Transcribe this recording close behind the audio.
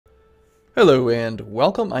Hello and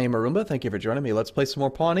welcome. I am Arumba. Thank you for joining me. Let's play some more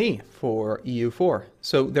Pawnee for EU4.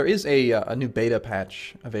 So there is a new beta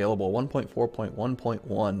patch available,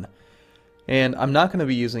 1.4.1.1, and I'm not going to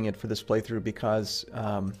be using it for this playthrough because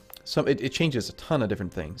it changes a ton of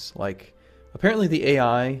different things. Like apparently the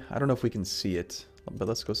AI, I don't know if we can see it, but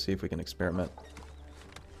let's go see if we can experiment.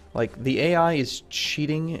 Like the AI is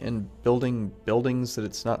cheating and building buildings that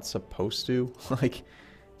it's not supposed to. Like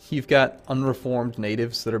you've got unreformed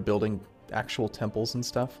natives that are building actual temples and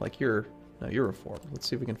stuff. Like you're reformed. Let's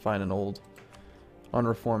see if we can find an old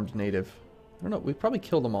unreformed native. I don't know, we probably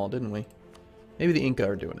killed them all, didn't we? Maybe the Inca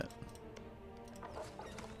are doing it.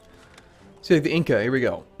 See, like the Inca, here we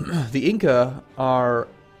go. The Inca are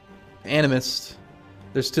animist.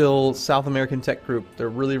 They're still South American tech group. They're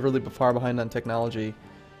really, really far behind on technology.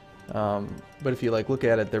 But if you like look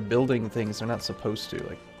at it, they're building things they're not supposed to,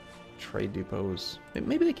 like trade depots.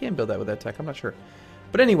 Maybe they can build that with that tech, I'm not sure.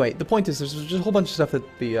 But anyway, the point is there's just a whole bunch of stuff that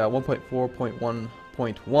the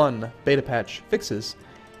 1.4.1.1 beta patch fixes,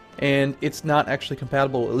 and it's not actually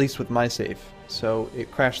compatible, at least with my save. So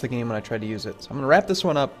it crashed the game when I tried to use it. So I'm going to wrap this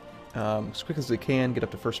one up as quick as we can, get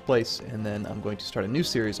up to first place, and then I'm going to start a new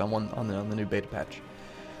series on the new beta patch.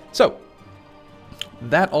 So,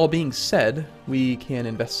 that all being said, we can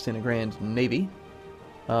invest in a Grand Navy.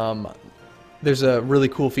 There's a really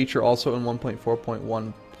cool feature also in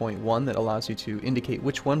 1.4.1.1 that allows you to indicate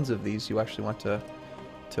which ones of these you actually want to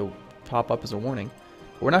pop up as a warning.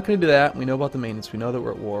 But we're not going to do that. We know about the maintenance. We know that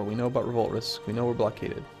we're at war. We know about revolt risk. We know we're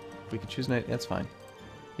blockaded. We can choose night. That's fine.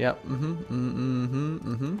 Yeah.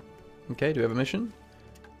 Okay. Do we have a mission?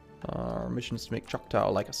 Our mission is to make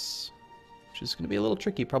Choctaw like us, which is going to be a little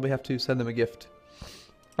tricky. Probably have to send them a gift.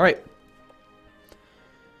 All right.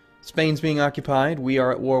 Spain's being occupied. We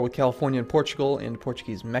are at war with California and Portugal and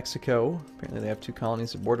Portuguese Mexico. Apparently they have two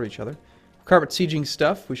colonies that border each other. Carpet sieging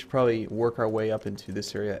stuff. We should probably work our way up into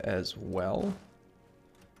this area as well.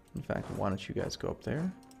 In fact, why don't you guys go up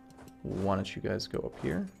there? Why don't you guys go up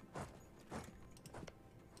here?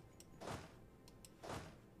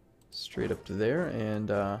 Straight up to there, and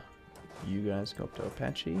you guys go up to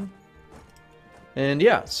Apache. And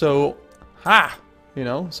yeah, so, you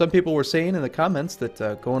know, some people were saying in the comments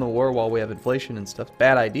that going to war while we have inflation and stuff,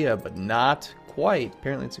 bad idea, but not quite.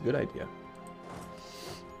 Apparently it's a good idea.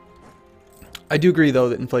 I do agree, though,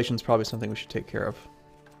 that inflation is probably something we should take care of.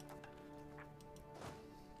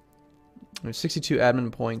 There's 62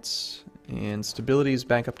 admin points, and stability is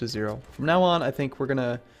back up to 0. From now on, I think we're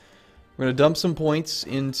gonna dump some points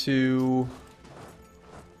into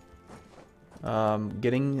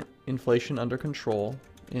getting inflation under control.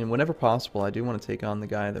 And whenever possible, I do want to take on the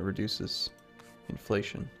guy that reduces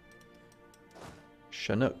inflation.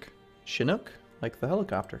 Chinook. Chinook? Like the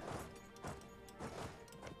helicopter.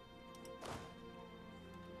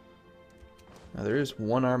 Now there is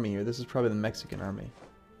one army here. This is probably the Mexican army.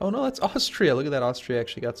 Oh no, that's Austria. Look at that. Austria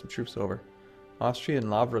actually got some troops over. Austria and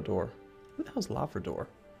Labrador. Who the hell's Labrador?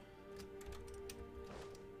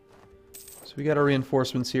 So we got our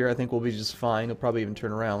reinforcements here. I think we'll be just fine. He'll probably even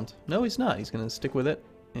turn around. No, he's not. He's going to stick with it.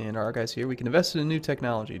 And our guys here, we can invest in a new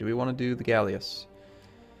technology. Do we want to do the Galleus?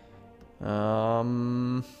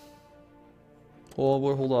 Well,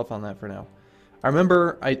 we'll hold off on that for now. I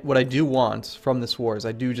remember what I do want from this war is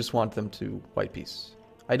I do just want them to white peace.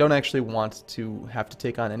 I don't actually want to have to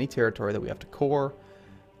take on any territory that we have to core.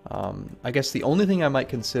 I guess the only thing I might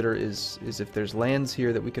consider is if there's lands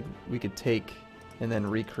here that we could take and then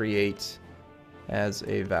recreate as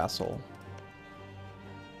a vassal.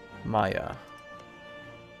 Maya.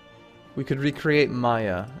 We could recreate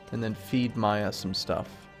Maya and then feed Maya some stuff.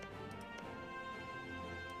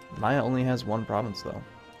 Maya only has one province, though.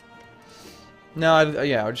 No,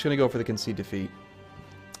 yeah, we're just going to go for the concede defeat.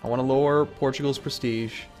 I want to lower Portugal's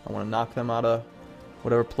prestige. I want to knock them out of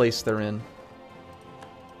whatever place they're in.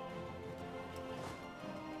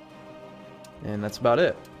 And that's about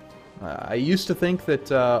it. I used to think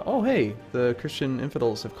that, oh hey, the Christian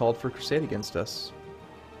infidels have called for a crusade against us.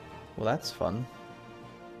 Well, that's fun.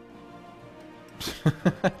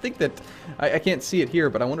 I think that... I can't see it here,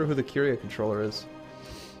 but I wonder who the Curia controller is.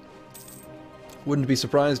 Wouldn't be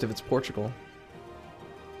surprised if it's Portugal.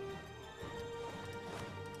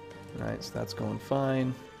 Alright, so that's going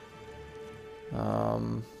fine.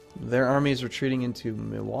 Their army is retreating into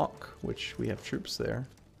Milwaukee, which we have troops there.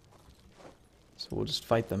 So we'll just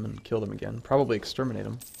fight them and kill them again. Probably exterminate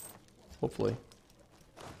them. Hopefully.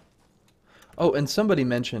 Oh, and somebody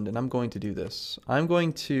mentioned, and I'm going to do this. I'm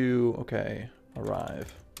going to... Okay,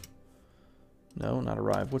 arrive. No, not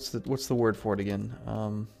arrive. What's the word for it again?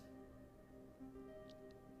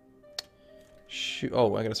 Shoot.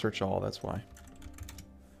 Oh, I gotta search all, that's why.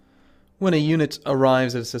 When a unit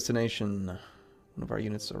arrives at its destination. One of our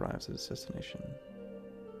units arrives at its destination.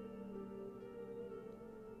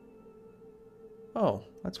 Oh,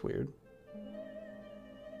 that's weird.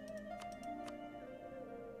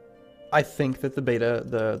 I think that the beta,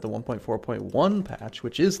 the 1.4.1 patch,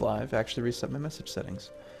 which is live, actually reset my message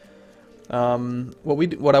settings.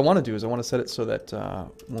 What I want to do is I want to set it so that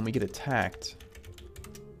when we get attacked,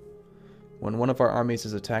 when one of our armies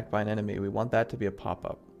is attacked by an enemy, we want that to be a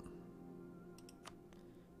pop-up.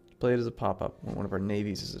 Play it as a pop-up. When one of our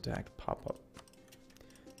navies is attacked, pop-up.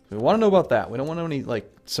 We want to know about that. We don't want any like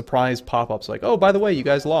surprise pop-ups like, oh, by the way, you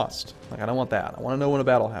guys lost. Like, I don't want that. I want to know when a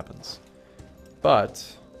battle happens. But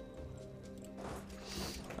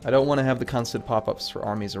I don't want to have the constant pop-ups for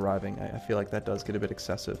armies arriving. I feel like that does get a bit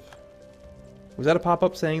excessive. Was that a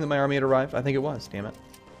pop-up saying that my army had arrived? I think it was, damn it.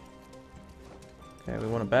 Okay, we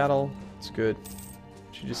won a battle. It's good.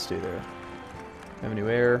 Should just stay there. We have a new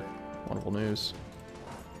heir. Wonderful news.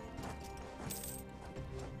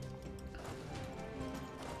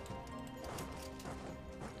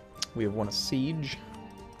 We have won a siege.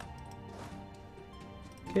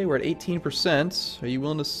 Okay, we're at 18%. Are you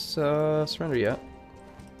willing to surrender yet?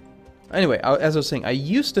 Anyway, as I was saying, I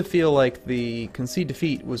used to feel like the concede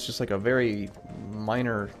defeat was just like a very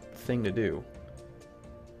minor thing to do.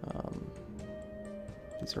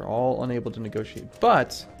 These are all unable to negotiate.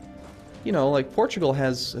 But, you know, like Portugal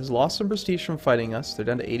has lost some prestige from fighting us. They're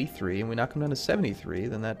down to 83, and we knock them down to 73.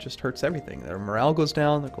 Then that just hurts everything. Their morale goes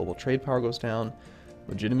down, their global trade power goes down,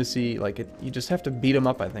 legitimacy, like you just have to beat them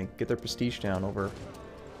up, I think, get their prestige down over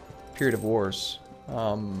a period of wars.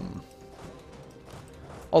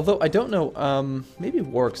 Although, I don't know, maybe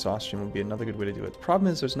war exhaustion would be another good way to do it. The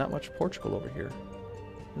problem is there's not much Portugal over here.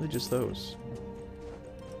 Really just those.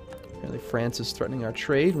 Apparently France is threatening our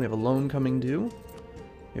trade. We have a loan coming due.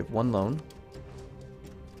 We have one loan.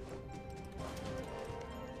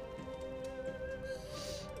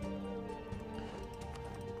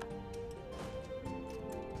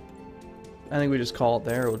 I think we just call it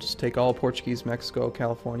there. We'll just take all Portuguese, Mexico,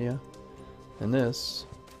 California. And this.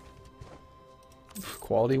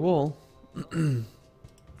 Quality wool. Up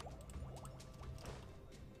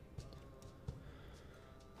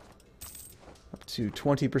to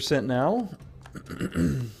 20% now.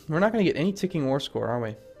 We're not going to get any ticking war score, are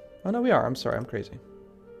we? Oh, no, we are. I'm sorry. I'm crazy.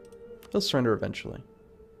 He'll surrender eventually.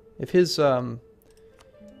 If his war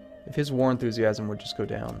enthusiasm would just go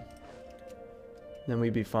down, then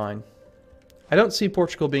we'd be fine. I don't see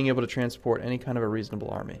Portugal being able to transport any kind of a reasonable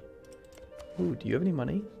army. Ooh, do you have any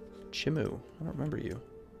money? Chimu. I don't remember you.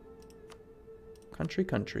 Country.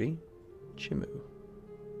 Chimu.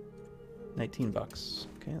 19 bucks.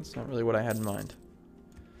 Okay, that's not really what I had in mind.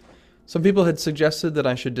 Some people had suggested that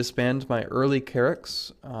I should disband my early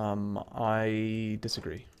Carracks. I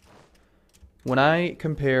disagree. When I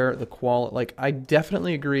compare the quality, like, I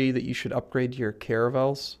definitely agree that you should upgrade your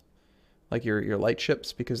caravels, like your light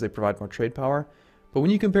ships, because they provide more trade power. But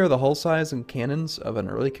when you compare the hull size and cannons of an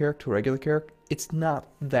early Carrack to a regular Carrack, it's not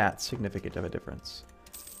that significant of a difference.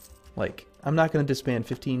 Like, I'm not going to disband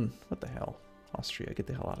 15... What the hell? Austria, get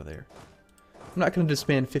the hell out of there. I'm not going to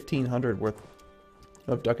disband 1,500 worth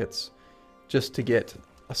of ducats just to get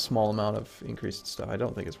a small amount of increased stuff. I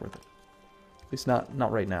don't think it's worth it. At least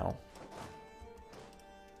not right now.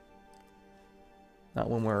 Not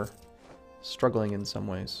when we're struggling in some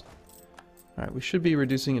ways. Alright, we should be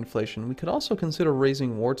reducing inflation. We could also consider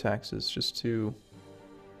raising war taxes just to...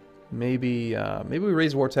 Maybe we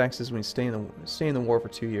raise war taxes when we stay in the war for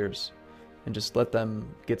 2 years, and just let them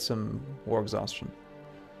get some war exhaustion.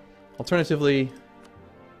 Alternatively,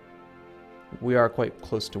 we are quite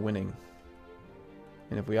close to winning,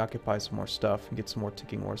 and if we occupy some more stuff and get some more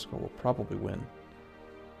ticking war score, we'll probably win.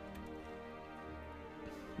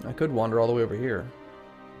 I could wander all the way over here.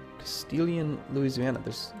 Castilian Louisiana.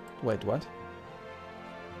 There's... Wait, what?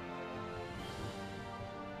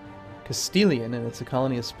 Castilian, and it's a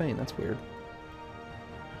colony of Spain. That's weird.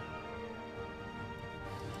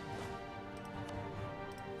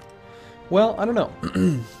 Well, I don't know.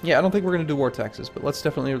 Yeah, I don't think we're going to do war taxes, but let's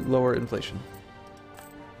definitely lower inflation.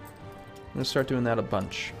 I'm going to start doing that a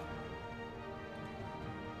bunch.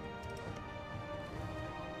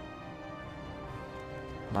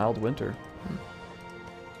 Mild winter.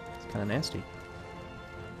 It's kind of nasty.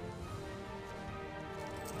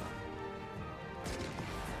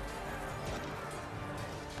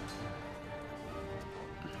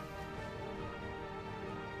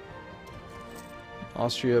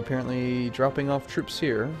 Austria apparently dropping off troops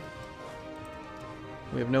here.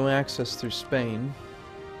 We have no access through Spain.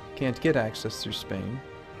 Can't get access through Spain.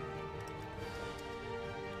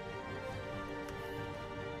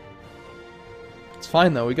 It's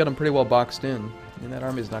fine, though. We got them pretty well boxed in. I mean, that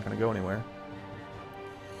army's not going to go anywhere.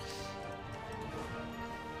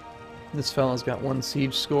 This fella's got 1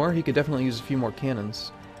 siege score. He could definitely use a few more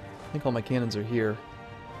cannons. I think all my cannons are here.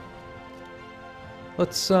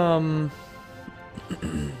 Let's, Let's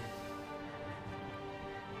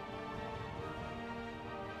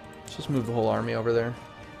just move the whole army over there.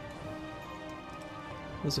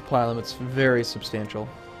 The supply limit's very substantial.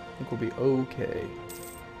 I think we'll be okay.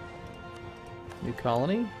 New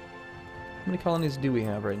colony? How many colonies do we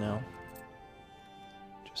have right now?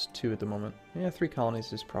 Just 2 at the moment. Yeah, 3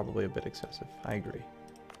 colonies is probably a bit excessive. I agree.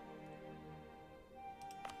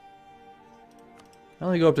 I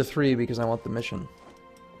only go up to 3 because I want the mission.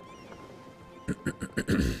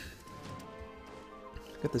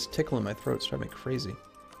 Got this tickle in my throat, it's driving me crazy.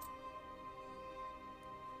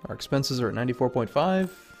 Our expenses are at 94.5,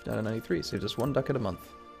 down to 93. Saves us 1 ducat a month.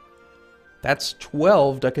 That's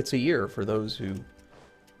 12 ducats a year for those who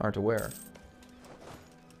aren't aware.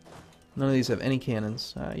 None of these have any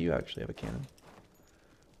cannons. You actually have a cannon.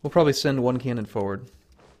 We'll probably send 1 cannon forward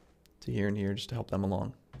to here and here just to help them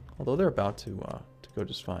along. Although they're about to go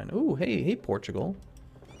just fine. Ooh, hey Portugal.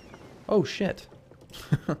 Oh shit.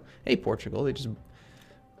 Hey Portugal, they just...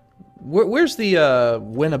 Where's the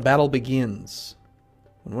when a battle begins?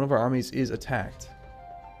 When one of our armies is attacked.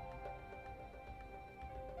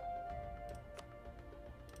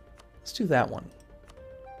 Let's do that one.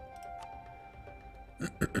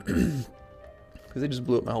 Because they just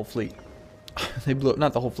blew up my whole fleet. They blew up,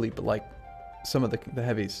 not the whole fleet, but like some of the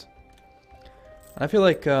heavies. I feel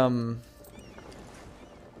like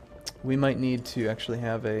we might need to actually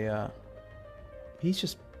have a... he's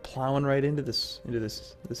just plowing right into this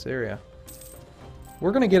area.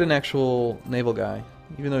 We're gonna get an actual naval guy.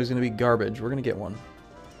 Even though he's going to be garbage, we're going to get one.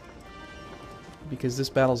 Because this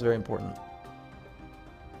battle is very important.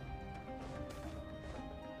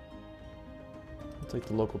 I'll take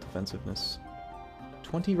the local defensiveness.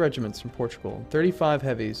 20 regiments from Portugal. 35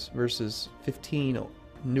 heavies versus 15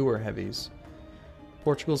 newer heavies.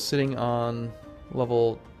 Portugal's sitting on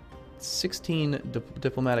level 16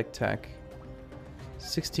 diplomatic tech.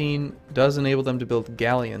 16 does enable them to build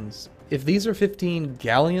galleons. If these are 15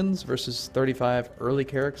 galleons versus 35 early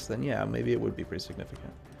carracks, then yeah, maybe it would be pretty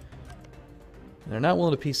significant. And they're not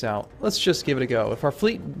willing to peace out. Let's just give it a go. If our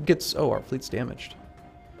fleet gets... Oh, our fleet's damaged.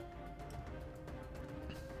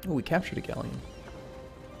 Oh, we captured a galleon.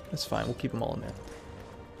 That's fine, we'll keep them all in there.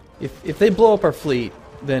 If they blow up our fleet,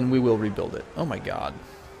 then we will rebuild it. Oh my god.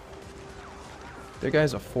 Their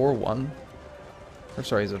guy's a 4-1. Or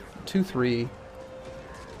sorry, he's a 2-3.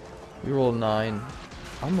 We roll a 9.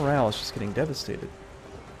 Our morale is just getting devastated.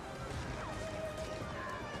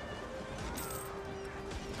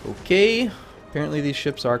 Okay. Apparently these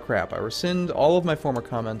ships are crap. I rescind all of my former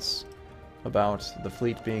comments about the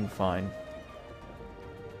fleet being fine.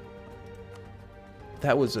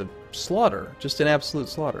 That was a slaughter. Just an absolute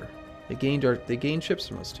slaughter. They gained ships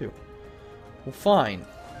from us too. Well, fine.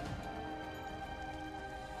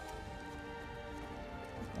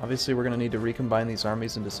 Obviously we're going to need to recombine these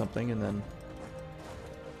armies into something and then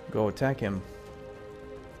go attack him.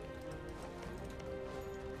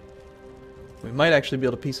 We might actually be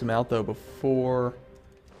able to piece him out though before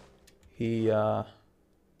he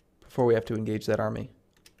before we have to engage that army.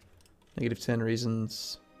 Negative 10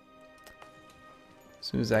 reasons. As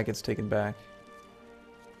soon as that gets taken back.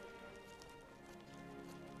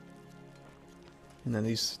 And then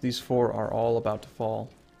these 4 are all about to fall.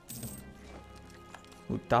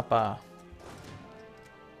 Utapa.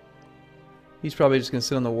 He's probably just going to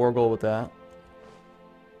sit on the war goal with that.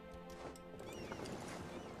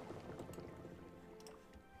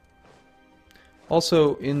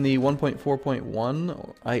 Also, in the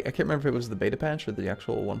 1.4.1, I can't remember if it was the beta patch or the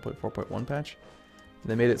actual 1.4.1 patch.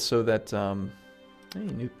 They made it so that, hey,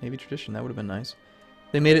 new Navy tradition, that would have been nice.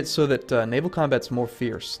 They made it so that naval combat's more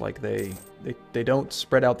fierce. Like, they don't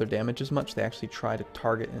spread out their damage as much. They actually try to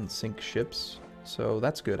target and sink ships. So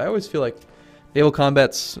that's good. I always feel like naval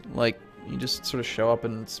combat's like, you just sort of show up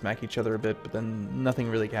and smack each other a bit, but then nothing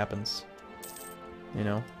really happens. You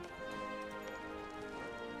know?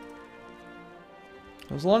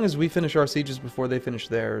 As long as we finish our sieges before they finish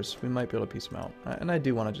theirs, we might be able to piece them out. And I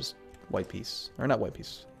do want to just white peace. Or not white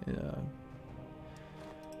peace. I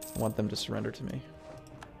want them to surrender to me.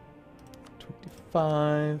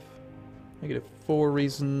 25. Negative 4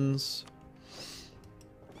 reasons.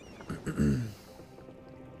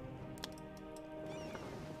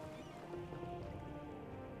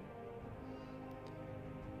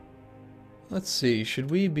 Let's see,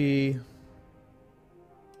 should we be...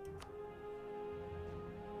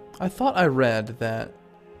 I thought I read that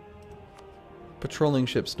Patrolling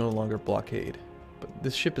ships no longer blockade. But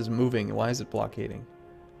this ship is moving. Why is it blockading?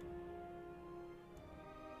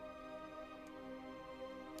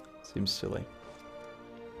 Seems silly.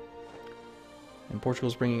 And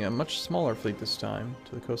Portugal's bringing a much smaller fleet this time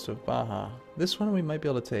to the coast of Baja. This one we might be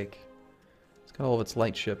able to take. It's got all of its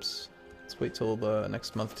light ships. Let's wait till the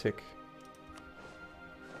next month tick.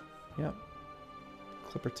 Yep.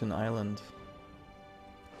 Clipperton Island.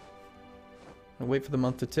 And wait for the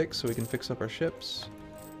month to tick so we can fix up our ships.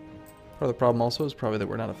 Part of the problem also is probably that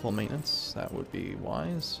we're not at full maintenance. That would be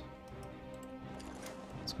wise.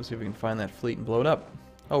 Let's go see if we can find that fleet and blow it up.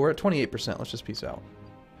 Oh, we're at 28%. Let's just peace out.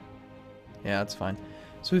 Yeah, that's fine.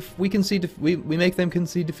 So if we concede, we make them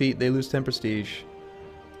concede defeat, they lose 10 prestige.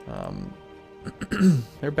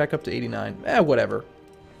 They're back up to 89. Whatever.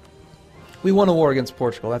 We won a war against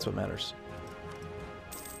Portugal. That's what matters.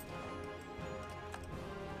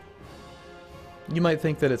 You might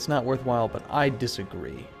think that it's not worthwhile, but I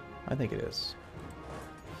disagree. I think it is.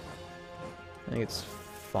 I think it's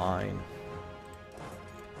fine.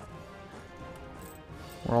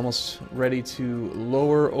 We're almost ready to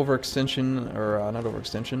lower overextension, or not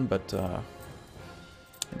overextension, but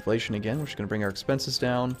inflation again, which is going to bring our expenses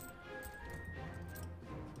down.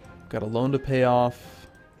 Got a loan to pay off.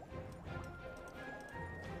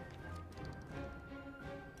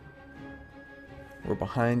 We're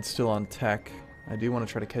behind still on tech. I do want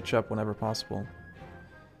to try to catch up whenever possible.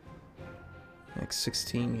 Next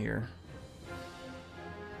 16 here.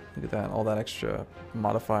 Look at that, all that extra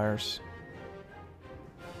modifiers.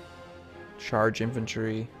 Charge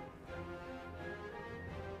infantry.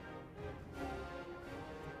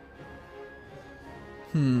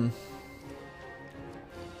 I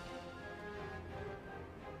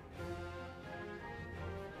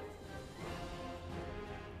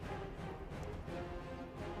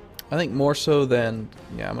think more so than,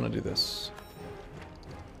 yeah, I'm gonna do this.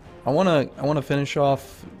 I wanna finish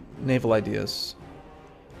off naval ideas,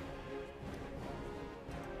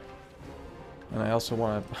 and I also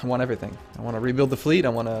want everything. I want to rebuild the fleet. I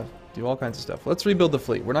want to do all kinds of stuff. Let's rebuild the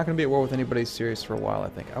fleet. We're not going to be at war with anybody serious for a while. I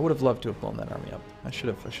think I would have loved to have blown that army up. I should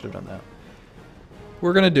have done that.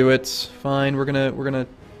 We're gonna do it. Fine. We're gonna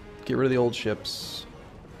get rid of the old ships.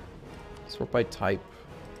 Sort by type.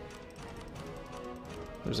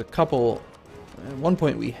 There's a couple. At one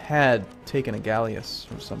point we had taken a galleass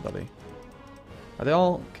from somebody. Are they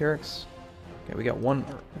all Carracks? Okay, we got one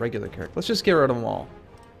regular Carrack. Let's just get rid of them all.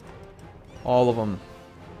 All of them.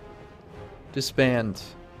 Disband.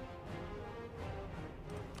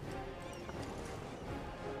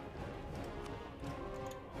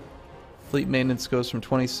 Fleet maintenance goes from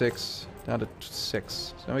 26 down to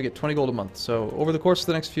 6. So now we get 20 gold a month. So over the course of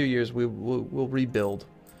the next few years, we'll rebuild.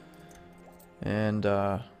 And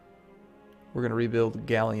we're going to rebuild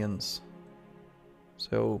galleons.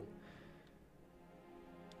 So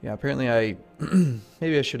yeah, apparently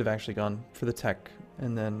maybe I should have actually gone for the tech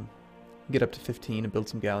and then get up to 15 and build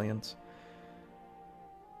some galleons.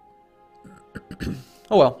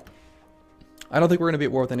 Oh well. I don't think we're going to be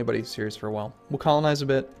at war with anybody serious for a while. We'll colonize a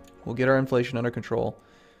bit. We'll get our inflation under control.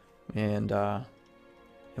 And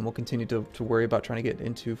we'll continue to worry about trying to get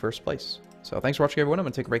into first place. So thanks for watching, everyone. I'm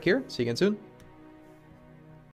going to take a break here. See you again soon.